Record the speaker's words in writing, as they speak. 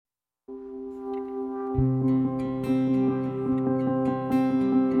Welcome.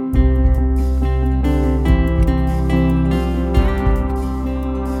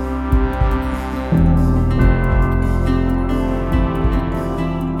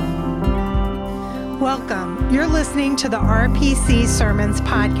 You're listening to the RPC Sermons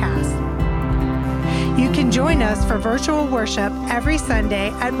podcast. You can join us for virtual worship every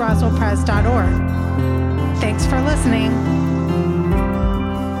Sunday at roswellpres.org. Thanks for listening.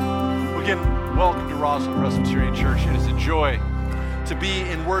 Again, welcome to Roswell Presbyterian Church. It is a joy to be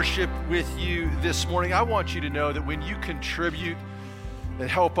in worship with you this morning. I want you to know that when you contribute and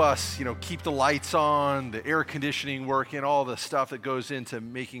help us, keep the lights on, the air conditioning working, all the stuff that goes into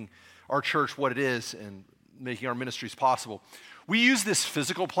making our church what it is and making our ministries possible. We use this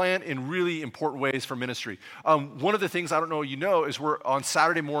physical plant in really important ways for ministry. One of the things, I don't know is we're on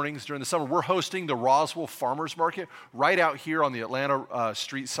Saturday mornings during the summer, we're hosting the Roswell Farmers Market right out here on the Atlanta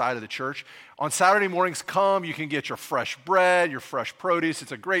street side of the church. On Saturday mornings, you can get your fresh bread, your fresh produce.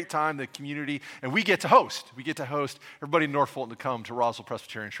 It's a great time, the community, and we get to host. We get to host everybody in North Fulton to come to Roswell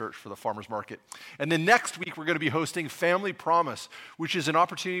Presbyterian Church for the Farmers Market. And then next week, we're going to be hosting Family Promise, which is an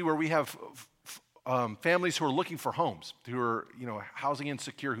opportunity where we have families who are looking for homes, who are housing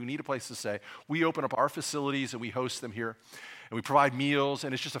insecure, who need a place to stay. We open up our facilities and we host them here, and we provide meals,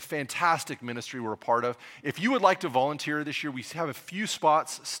 and it's just a fantastic ministry we're a part of. If you would like to volunteer this year, we have a few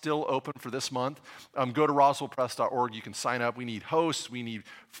spots still open for this month. Go to roswellpress.org. You can sign up. We need hosts. We need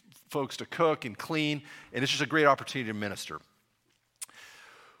folks to cook and clean, and it's just a great opportunity to minister.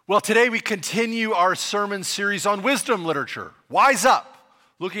 Well, today we continue our sermon series on wisdom literature. Wise Up,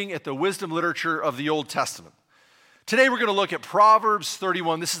 looking at the wisdom literature of the Old Testament. Today we're going to look at Proverbs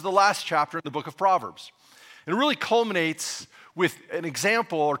 31. This is the last chapter in the book of Proverbs. It really culminates with an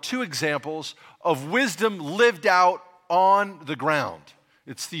example or two examples of wisdom lived out on the ground.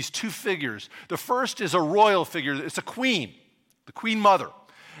 It's these two figures. The first is a royal figure. It's a queen, the queen mother.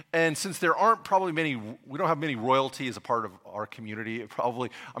 And since there aren't we don't have many royalty as a part of our community,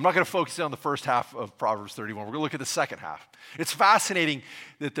 I'm not going to focus on the first half of Proverbs 31. We're going to look at the second half. It's fascinating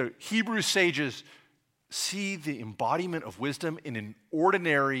that the Hebrew sages see the embodiment of wisdom in an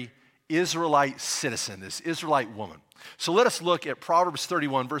ordinary Israelite citizen, this Israelite woman. So let us look at Proverbs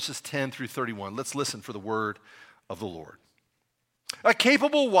 31, verses 10 through 31. Let's listen for the word of the Lord. A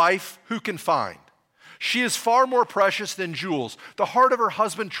capable wife who can find? She is far more precious than jewels. The heart of her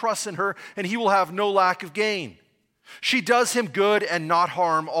husband trusts in her, and he will have no lack of gain. She does him good and not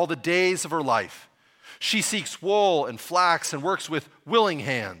harm all the days of her life. She seeks wool and flax and works with willing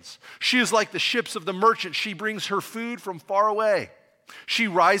hands. She is like the ships of the merchant. She brings her food from far away. She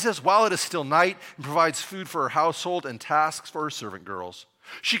rises while it is still night and provides food for her household and tasks for her servant girls.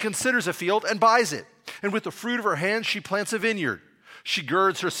 She considers a field and buys it, and with the fruit of her hands she plants a vineyard. She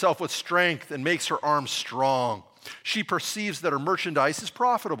girds herself with strength and makes her arms strong. She perceives that her merchandise is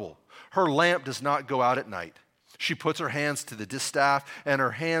profitable. Her lamp does not go out at night. She puts her hands to the distaff, and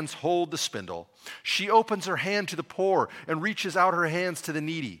her hands hold the spindle. She opens her hand to the poor and reaches out her hands to the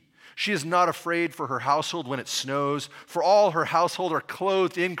needy. She is not afraid for her household when it snows, for all her household are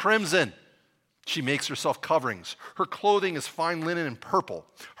clothed in crimson. She makes herself coverings. Her clothing is fine linen and purple.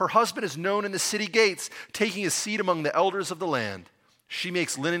 Her husband is known in the city gates, taking his seat among the elders of the land. She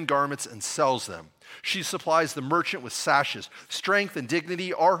makes linen garments and sells them. She supplies the merchant with sashes. Strength and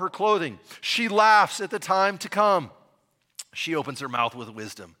dignity are her clothing. She laughs at the time to come. She opens her mouth with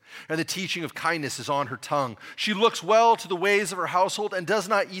wisdom, and the teaching of kindness is on her tongue. She looks well to the ways of her household and does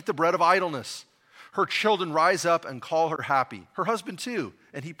not eat the bread of idleness. Her children rise up and call her happy. Her husband too,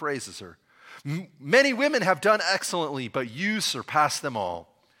 and he praises her. Many women have done excellently, but you surpass them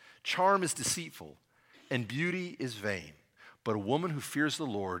all. Charm is deceitful, and beauty is vain. But a woman who fears the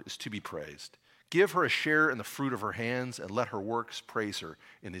Lord is to be praised. Give her a share in the fruit of her hands, and let her works praise her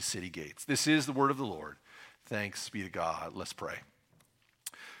in the city gates. This is the word of the Lord. Thanks be to God. Let's pray.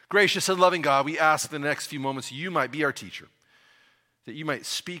 Gracious and loving God, we ask in the next few moments you might be our teacher, that you might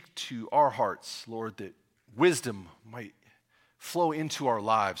speak to our hearts, Lord, that wisdom might flow into our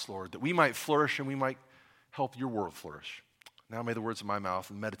lives, Lord, that we might flourish and we might help your world flourish. Now may the words of my mouth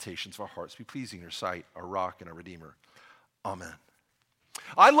and meditations of our hearts be pleasing in your sight, our rock and our redeemer. Amen.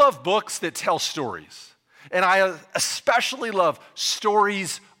 I love books that tell stories, and I especially love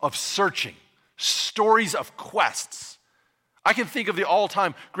stories of searching, stories of quests. I can think of the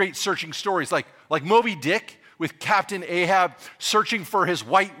all-time great searching stories like Moby Dick with Captain Ahab searching for his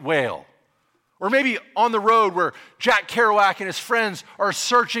white whale. Or maybe On the Road where Jack Kerouac and his friends are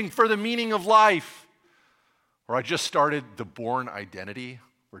searching for the meaning of life. Or I just started The Bourne Identity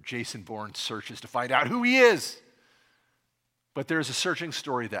where Jason Bourne searches to find out who he is. But there's a searching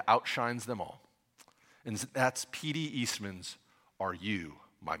story that outshines them all. And that's P.D. Eastman's Are You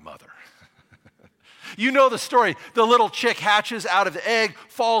My Mother? You know the story. The little chick hatches out of the egg,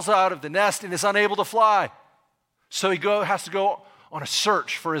 falls out of the nest, and is unable to fly. So he has to go on a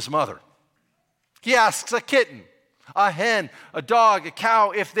search for his mother. He asks a kitten, a hen, a dog, a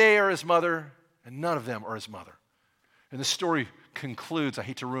cow if they are his mother, and none of them are his mother. And the story concludes, I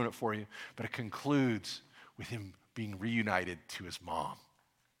hate to ruin it for you, but it concludes with him being reunited to his mom.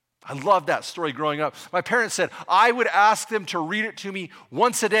 I loved that story growing up. My parents said I would ask them to read it to me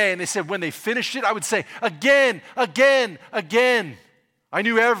once a day, and they said when they finished it, I would say, again, again, again. I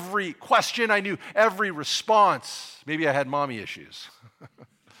knew every question. I knew every response. Maybe I had mommy issues.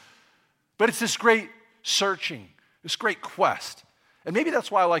 But it's this great searching, this great quest. And maybe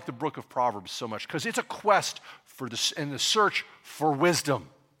that's why I like the book of Proverbs so much, because it's a quest for this and the search for wisdom.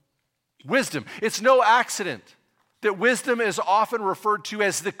 Wisdom. It's no accident that wisdom is often referred to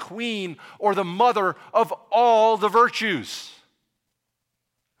as the queen or the mother of all the virtues.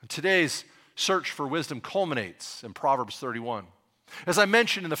 And today's search for wisdom culminates in Proverbs 31. As I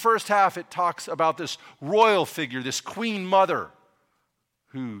mentioned in the first half, it talks about this royal figure, this queen mother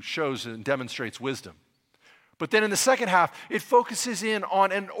who shows and demonstrates wisdom. But then in the second half, it focuses in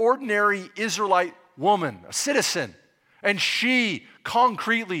on an ordinary Israelite woman, a citizen, and she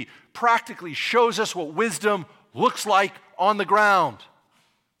concretely, practically shows us what wisdom looks like on the ground.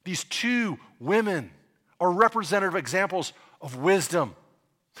 These two women are representative examples of wisdom.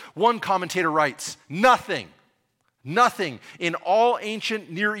 One commentator writes, nothing in all ancient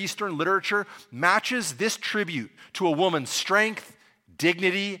Near Eastern literature matches this tribute to a woman's strength,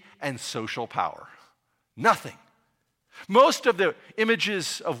 dignity, and social power. Nothing. Most of the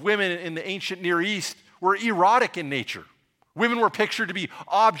images of women in the ancient Near East were erotic in nature. Women were pictured to be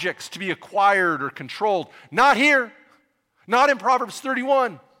objects to be acquired or controlled. Not here. Not in Proverbs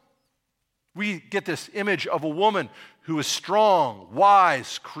 31. We get this image of a woman who is strong,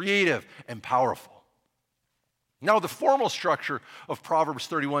 wise, creative, and powerful. Now, the formal structure of Proverbs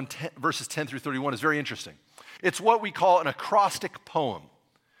 31, verses 10 through 31 is very interesting. It's what we call an acrostic poem.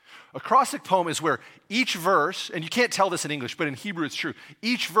 Acrostic poem is where each verse, and you can't tell this in English, but in Hebrew it's true,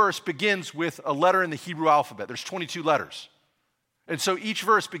 each verse begins with a letter in the Hebrew alphabet. There's 22 letters. And so each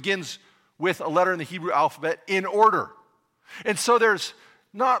verse begins with a letter in the Hebrew alphabet in order. And so there's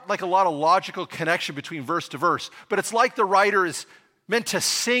not like a lot of logical connection between verse to verse, but it's like the writer is meant to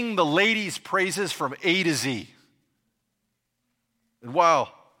sing the lady's praises from A to Z. And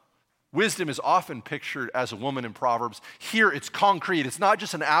while wisdom is often pictured as a woman in Proverbs, here it's concrete. It's not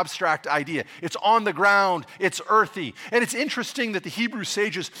just an abstract idea. It's on the ground. It's earthy. And it's interesting that the Hebrew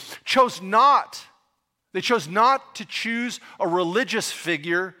sages chose not to choose a religious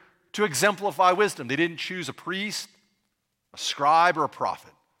figure to exemplify wisdom. They didn't choose a priest, a scribe, or a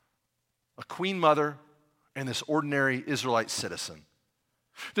prophet. A queen mother and this ordinary Israelite citizen.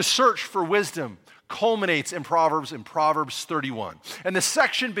 The search for wisdom culminates in Proverbs 31. And the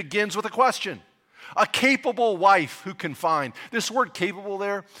section begins with a question. A capable wife who can find. This word capable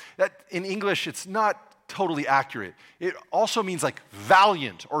there, that in English it's not totally accurate. It also means like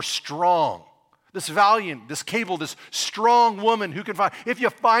valiant or strong. This valiant, this capable, this strong woman who can find. If you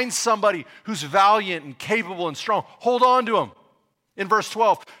find somebody who's valiant and capable and strong, hold on to him. In verse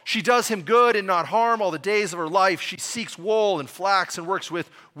 12, she does him good and not harm all the days of her life. She seeks wool and flax and works with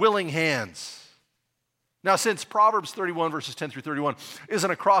willing hands. Now, since Proverbs 31, verses 10 through 31 is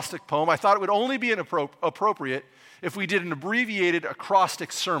an acrostic poem, I thought it would only be appropriate if we did an abbreviated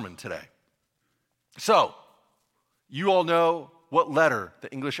acrostic sermon today. So, you all know what letter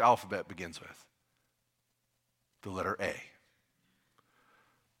the English alphabet begins with. The letter A.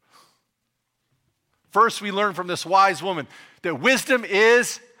 First, we learn from this wise woman that wisdom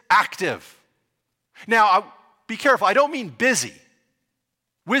is active. Now, be careful. I don't mean busy.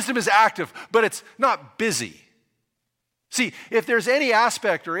 Wisdom is active, but it's not busy. See, if there's any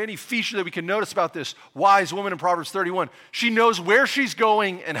aspect or any feature that we can notice about this wise woman in Proverbs 31, she knows where she's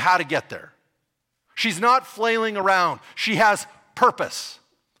going and how to get there. She's not flailing around. She has purpose.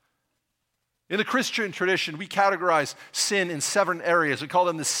 In the Christian tradition, we categorize sin in 7 areas. We call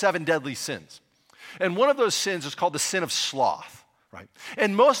them the 7 deadly sins. And one of those sins is called the sin of sloth, right?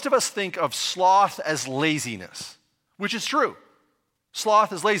 And most of us think of sloth as laziness, which is true.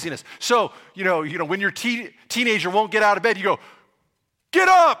 Sloth is laziness. So, when your teenager won't get out of bed, you go, "Get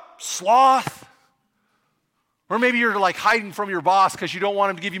up, sloth." Or maybe you're like hiding from your boss because you don't want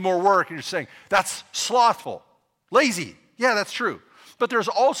him to give you more work, and you're saying, "That's slothful." Lazy. Yeah, that's true. But there's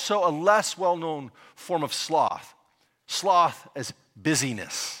also a less well-known form of sloth. Sloth as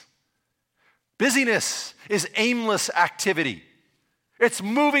busyness. Busyness is aimless activity. It's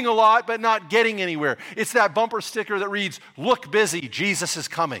moving a lot, but not getting anywhere. It's that bumper sticker that reads, "Look busy, Jesus is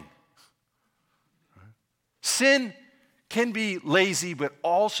coming." Sin can be lazy, but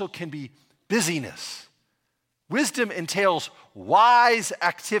also can be busyness. Wisdom entails wise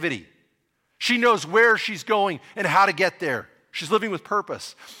activity. She knows where she's going and how to get there. She's living with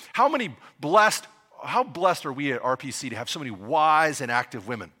purpose. How blessed are we at RPC to have so many wise and active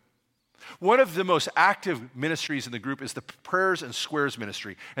women? One of the most active ministries in the group is the Prayers and Squares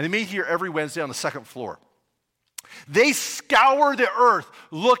ministry, and they meet here every Wednesday on the second floor. They scour the earth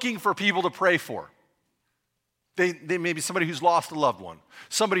looking for people to pray for. They may be somebody who's lost a loved one,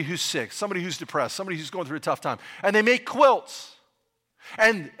 somebody who's sick, somebody who's depressed, somebody who's going through a tough time. And they make quilts.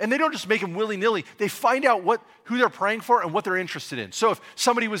 And they don't just make them willy-nilly. They find out who they're praying for and what they're interested in. So if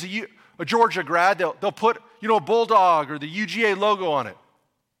somebody was a Georgia grad, they'll put a bulldog or the UGA logo on it.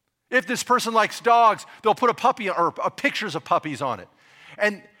 If this person likes dogs, they'll put a puppy or pictures of puppies on it.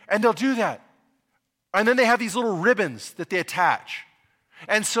 And they'll do that. And then they have these little ribbons that they attach.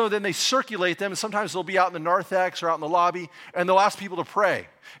 And so then they circulate them, and sometimes they'll be out in the narthex or out in the lobby, and they'll ask people to pray.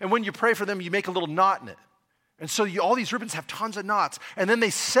 And when you pray for them, you make a little knot in it. And so all these ribbons have tons of knots, and then they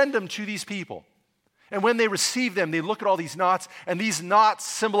send them to these people. And when they receive them, they look at all these knots, and these knots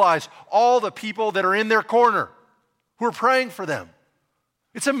symbolize all the people that are in their corner who are praying for them.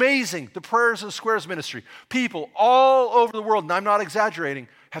 It's amazing, the Prayers and Squares ministry. People all over the world, and I'm not exaggerating,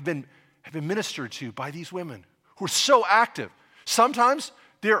 have been ministered to by these women who are so active. Sometimes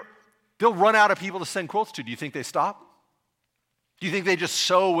they'll run out of people to send quilts to. Do you think they stop? Do you think they just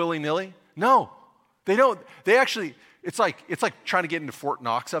sew willy-nilly? No, they don't. They actually, it's like trying to get into Fort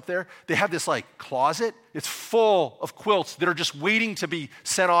Knox up there. They have this closet. It's full of quilts that are just waiting to be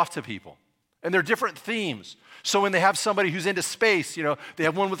sent off to people. And they're different themes. So when they have somebody who's into space, they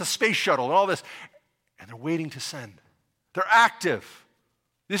have one with a space shuttle and all this, and they're waiting to send. They're active.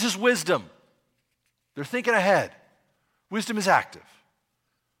 This is wisdom. They're thinking ahead. Wisdom is active.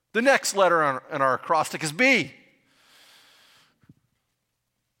 The next letter on our acrostic is B.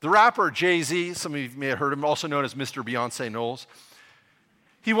 The rapper Jay-Z, some of you may have heard him, also known as Mr. Beyonce Knowles.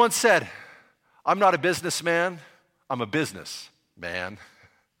 He once said, "I'm not a businessman, I'm a businessman."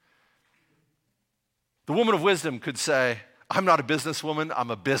 The woman of wisdom could say, "I'm not a businesswoman,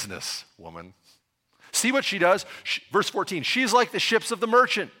 I'm a businesswoman." See what she does? Verse 14, "She's like the ships of the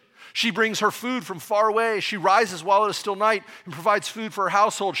merchant. She brings her food from far away. She rises while it is still night and provides food for her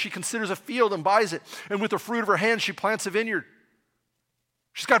household. She considers a field and buys it. And with the fruit of her hands, she plants a vineyard."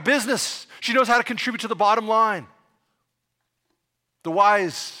 She's got business. She knows how to contribute to the bottom line. The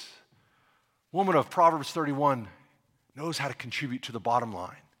wise woman of Proverbs 31 knows how to contribute to the bottom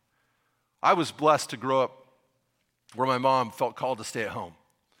line. I was blessed to grow up where my mom felt called to stay at home.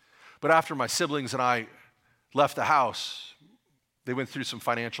 But after my siblings and I left the house, they went through some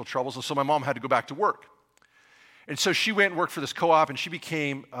financial troubles, and so my mom had to go back to work. And so she went and worked for this co-op, and she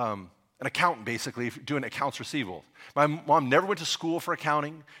became an accountant, basically, doing accounts receivable. My mom never went to school for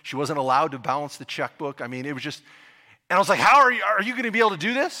accounting. She wasn't allowed to balance the checkbook. I mean, it was just, and I was like, "How are you going to be able to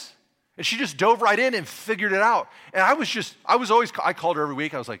do this?" And she just dove right in and figured it out. And I called her every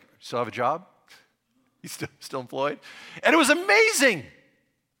week. I was like, "Still have a job? You still employed?" And it was amazing.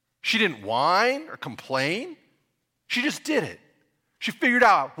 She didn't whine or complain. She just did it. She figured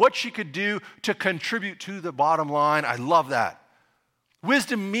out what she could do to contribute to the bottom line. I love that.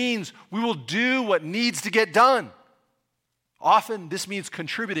 Wisdom means we will do what needs to get done. Often, this means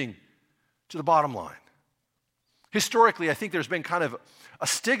contributing to the bottom line. Historically, I think there's been kind of a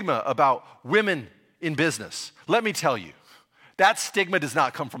stigma about women in business. Let me tell you, that stigma does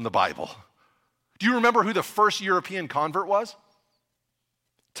not come from the Bible. Do you remember who the first European convert was?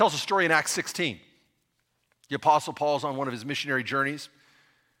 It tells a story in Acts 16. The Apostle Paul's on one of his missionary journeys,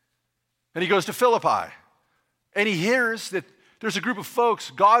 and he goes to Philippi, and he hears that there's a group of folks,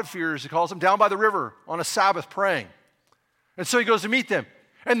 God-fearers, he calls them, down by the river on a Sabbath praying. And so he goes to meet them,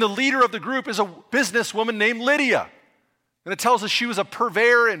 and the leader of the group is a businesswoman named Lydia, and it tells us she was a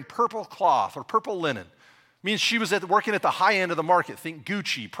purveyor in purple cloth or purple linen. It means she was working at the high end of the market. Think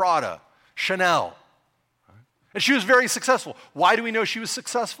Gucci, Prada, Chanel. And she was very successful. Why do we know she was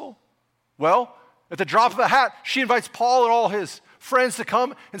successful? Well, at the drop of a hat, she invites Paul and all his friends to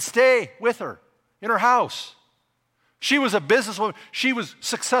come and stay with her in her house. She was a businesswoman. She was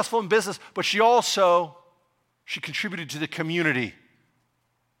successful in business, but she contributed to the community.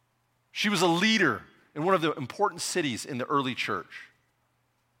 She was a leader in one of the important cities in the early church.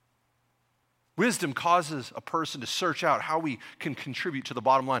 Wisdom causes a person to search out how we can contribute to the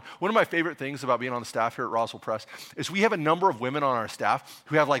bottom line. One of my favorite things about being on the staff here at Roswell Press is we have a number of women on our staff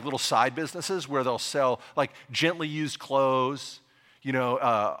who have little side businesses where they'll sell gently used clothes.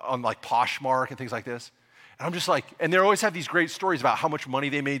 on like Poshmark and things like this. And I'm just like, and they always have these great stories about how much money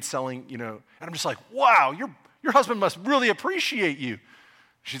they made selling, and I'm just like, wow, your husband must really appreciate you.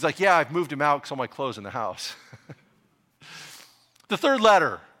 She's like, yeah, I've moved him out because all my clothes in the house. The third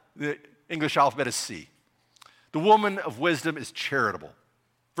letter, the English alphabet, is C. The woman of wisdom is charitable.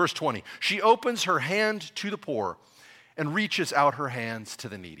 Verse 20, she opens her hand to the poor and reaches out her hands to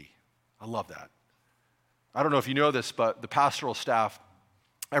the needy. I love that. I don't know if you know this, but the pastoral staff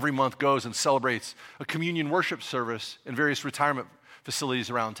every month goes and celebrates a communion worship service in various retirement facilities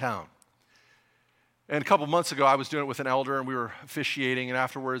around town. And a couple months ago, I was doing it with an elder, and we were officiating, and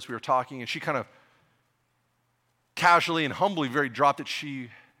afterwards we were talking, and she kind of casually and humbly dropped that she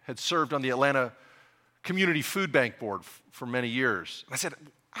had served on the Atlanta Community Food Bank Board for many years. And I said,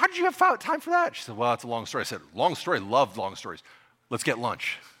 how did you have time for that? She said, well, it's a long story. I said, long story? Love long stories. Let's get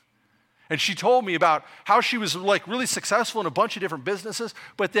lunch. And she told me about how she was like really successful in a bunch of different businesses,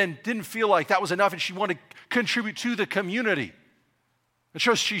 but then didn't feel like that was enough, and she wanted to contribute to the community. And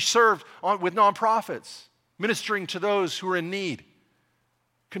so she served with nonprofits, ministering to those who are in need,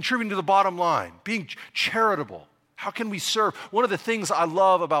 contributing to the bottom line, being charitable. How can we serve? One of the things I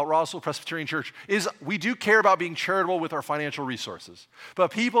love about Rossville Presbyterian Church is we do care about being charitable with our financial resources. But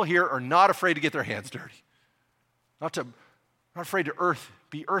people here are not afraid to get their hands dirty. Not afraid to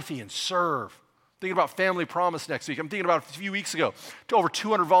be earthy and serve. Thinking about Family Promise next week. I'm thinking about a few weeks ago. Over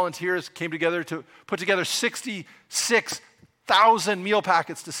 200 volunteers came together to put together 66,000 meal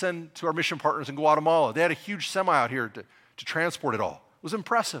packets to send to our mission partners in Guatemala. They had a huge semi out here to transport it all. It was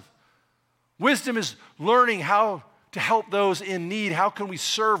impressive. Wisdom is learning how to help those in need. How can we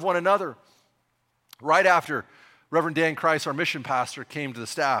serve one another? Right after Reverend Dan Christ, our mission pastor, came to the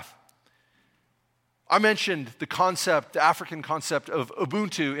staff, I mentioned the African concept of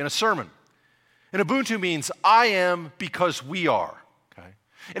Ubuntu in a sermon. And Ubuntu means I am because we are. Okay?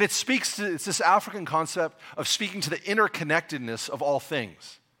 And it's this African concept of speaking to the interconnectedness of all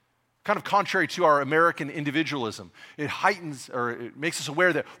things. Kind of contrary to our American individualism. It heightens, or it makes us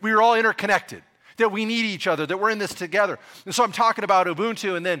aware that we are all interconnected, that we need each other, that we're in this together. And so I'm talking about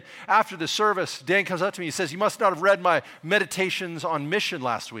Ubuntu, and then after the service, Dan comes up to me, he says, you must not have read my meditations on mission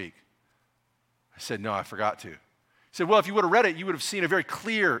last week. I said, no, I forgot to. He said, well, if you would have read it, you would have seen a very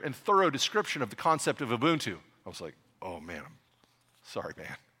clear and thorough description of the concept of Ubuntu. I was like, oh man, I'm sorry,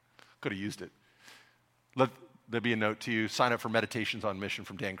 man. Could have used it. Let there be a note to you, sign up for Meditations on Mission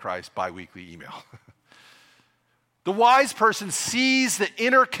from Dan Christ, bi-weekly email. The wise person sees the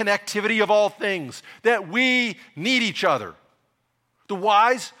interconnectivity of all things, that we need each other. The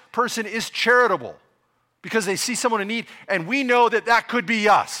wise person is charitable because they see someone in need, and we know that could be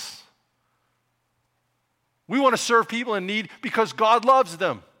us. We want to serve people in need because God loves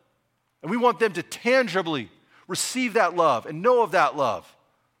them. And we want them to tangibly receive that love and know of that love.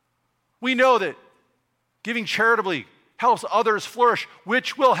 We know that giving charitably helps others flourish,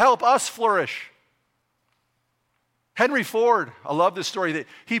 which will help us flourish. Henry Ford, I love this story, that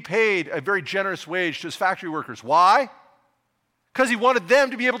he paid a very generous wage to his factory workers. Why? Because he wanted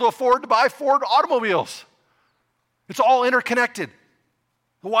them to be able to afford to buy Ford automobiles. It's all interconnected.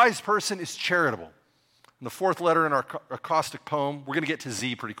 The wise person is charitable. And the fourth letter in our acrostic poem, we're going to get to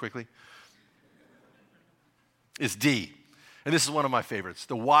Z pretty quickly, is D. And this is one of my favorites.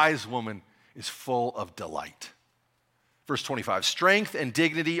 The wise woman is full of delight. Verse 25, strength and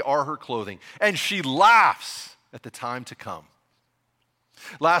dignity are her clothing, and she laughs at the time to come.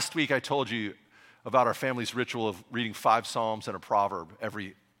 Last week I told you about our family's ritual of reading 5 Psalms and a proverb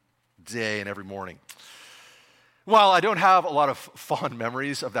every day and every morning. While I don't have a lot of fond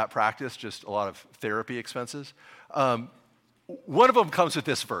memories of that practice, just a lot of therapy expenses, one of them comes with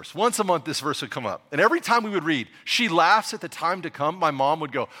this verse. Once a month, this verse would come up. And every time we would read, she laughs at the time to come, my mom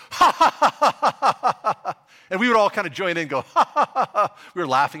would go, ha, ha, ha, ha, ha, ha, ha. And we would all kind of join in and go, ha, ha, ha, ha. We were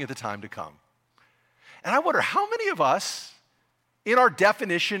laughing at the time to come. And I wonder how many of us, in our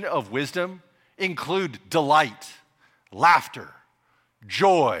definition of wisdom, include delight, laughter,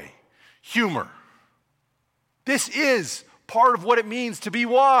 joy, humor. This is part of what it means to be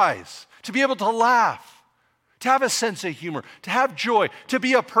wise, to be able to laugh, to have a sense of humor, to have joy, to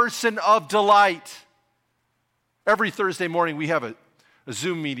be a person of delight. Every Thursday morning, we have a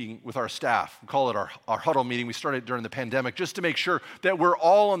Zoom meeting with our staff. We call it our huddle meeting. We started during the pandemic just to make sure that we're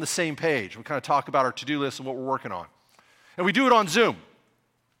all on the same page. We kind of talk about our to-do list and what we're working on. And we do it on Zoom.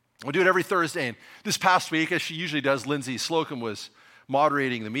 We do it every Thursday. And this past week, as she usually does, Lindsay Slocum was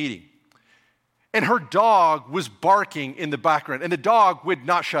moderating the meeting. And her dog was barking in the background, and the dog would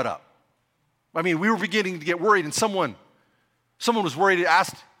not shut up. I mean, we were beginning to get worried, and someone was worried,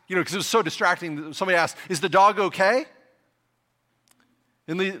 asked, because it was so distracting, somebody asked, is the dog okay?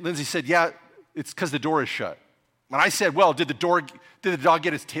 And Lindsay said, yeah, it's because the door is shut. And I said, well, did the dog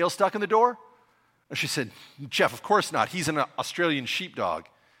get his tail stuck in the door? And she said, Jeff, of course not. He's an Australian sheepdog.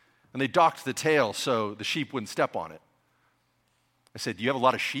 And they docked the tail so the sheep wouldn't step on it. I said, do you have a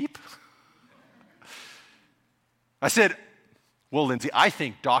lot of sheep? I said, well, Lindsay, I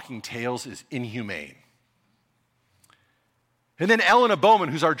think docking tails is inhumane. And then Elena Bowman,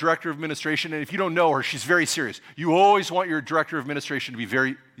 who's our director of administration, and if you don't know her, she's very serious. You always want your director of administration to be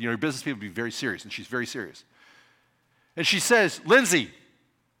very, your business people to be very serious, and she's very serious. And she says, Lindsay,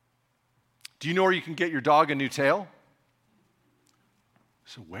 do you know where you can get your dog a new tail?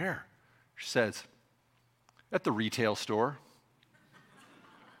 So where? She says, at the retail store.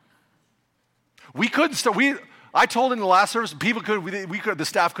 I told in the last service, the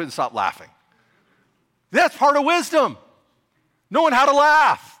staff couldn't stop laughing. That's part of wisdom. Knowing how to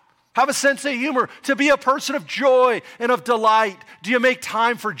laugh, have a sense of humor, to be a person of joy and of delight. Do you make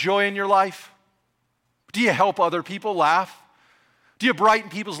time for joy in your life? Do you help other people laugh? Do you brighten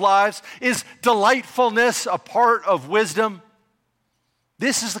people's lives? Is delightfulness a part of wisdom?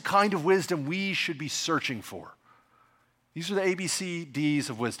 This is the kind of wisdom we should be searching for. These are the ABCDs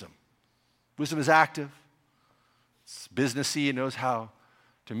of wisdom. Wisdom is active. It's businessy. It knows how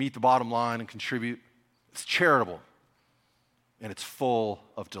to meet the bottom line and contribute. It's charitable. And it's full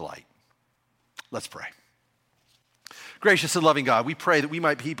of delight. Let's pray. Gracious and loving God, we pray that we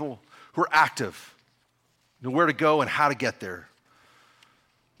might be people who are active, know where to go and how to get there.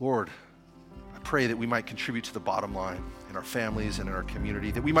 Lord, I pray that we might contribute to the bottom line in our families and in our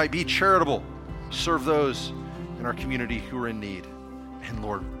community, that we might be charitable, serve those in our community who are in need. And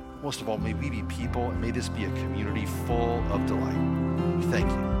Lord, most of all, may we be people and may this be a community full of delight. We thank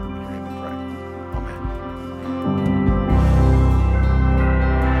you. In your name we pray. Amen.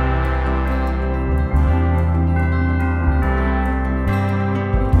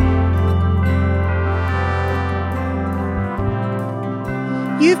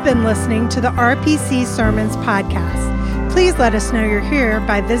 You've been listening to the RPC Sermons podcast. Please let us know you're here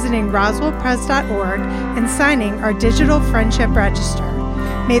by visiting roswellpres.org and signing our digital friendship register.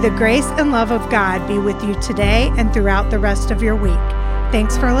 May the grace and love of God be with you today and throughout the rest of your week.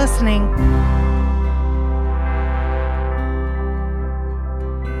 Thanks for listening.